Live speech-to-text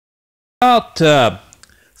About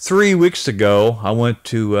 3 weeks ago, I went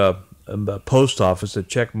to the post office to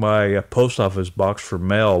check my post office box for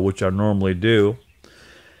mail, which I normally do.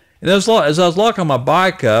 And as I was locking my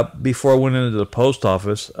bike up before I went into the post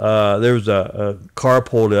office, there was a car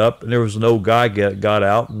pulled up, and there was an old guy got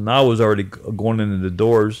out, and I was already going into the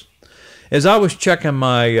doors. As I was checking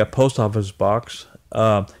my post office box,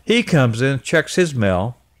 he comes in, checks his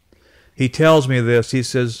mail. He tells me this. He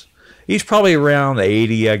says, he's probably around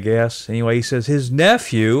 80, I guess. Anyway, he says his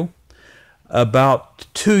nephew, about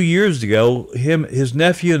 2 years ago, his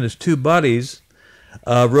nephew and his two buddies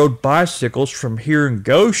rode bicycles from here in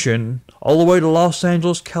Goshen all the way to Los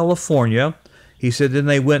Angeles, California. He said then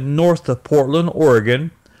they went north to Portland,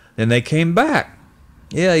 Oregon, then they came back.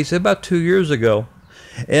 Yeah, he said about 2 years ago.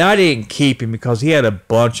 And I didn't keep him because he had a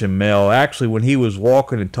bunch of mail. Actually, when he was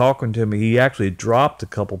walking and talking to me, he actually dropped a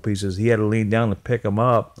couple pieces. He had to lean down to pick them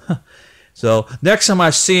up. So next time I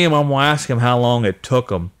see him, I'm going to ask him how long it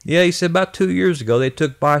took him. Yeah, he said about 2 years ago they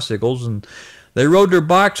took bicycles and they rode their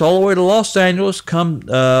bikes all the way to Los Angeles, and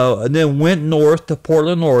then went north to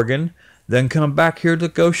Portland, Oregon, then come back here to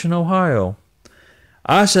Goshen, Ohio.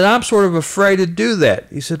 I said, I'm sort of afraid to do that.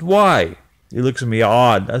 He said, why? He looks at me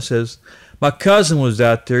odd. I says, my cousin was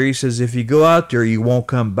out there. He says, if you go out there, you won't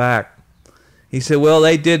come back. He said, well,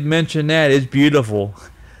 they did mention that. It's beautiful.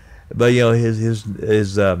 But, you know,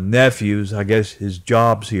 his nephews, I guess his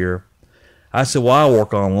job's here. I said, well, I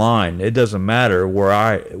work online. It doesn't matter where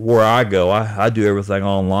I go. I do everything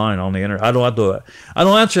online on the internet. I don't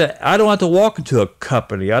have to walk into a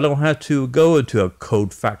company. I don't have to go into a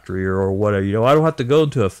code factory or whatever. You know, I don't have to go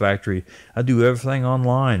into a factory. I do everything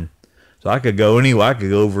online. So I could go anywhere. I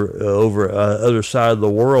could go over other side of the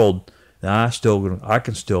world, and I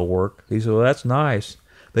can still work. He said, well, that's nice.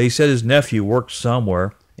 But he said his nephew worked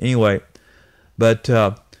somewhere. Anyway, but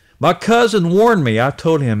my cousin warned me. I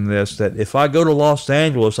told him this, that if I go to Los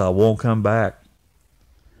Angeles, I won't come back.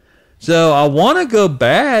 So I want to go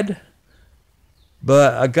bad,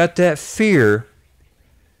 but I got that fear.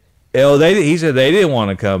 You know, he said they didn't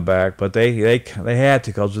want to come back, but they had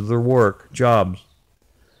to because of their work, jobs.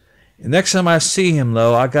 Next time I see him,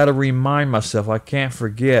 though, I got to remind myself, I can't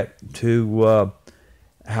forget to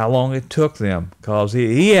how long it took them, because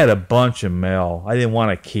he had a bunch of mail. I didn't want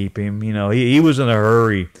to keep him. You know, he was in a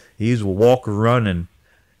hurry. He was walking, running,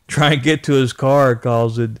 trying to get to his car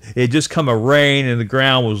because it just come a rain and the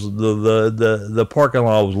ground was the parking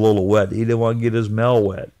lot was a little wet. He didn't want to get his mail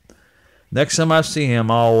wet. Next time I see him,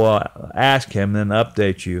 I'll ask him and then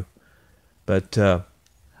update you. But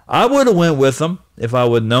I would have went with him if I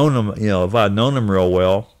would known him. You know, if I'd known him real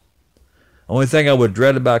well. Only thing I would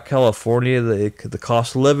dread about California, the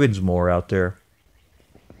cost of living's more out there.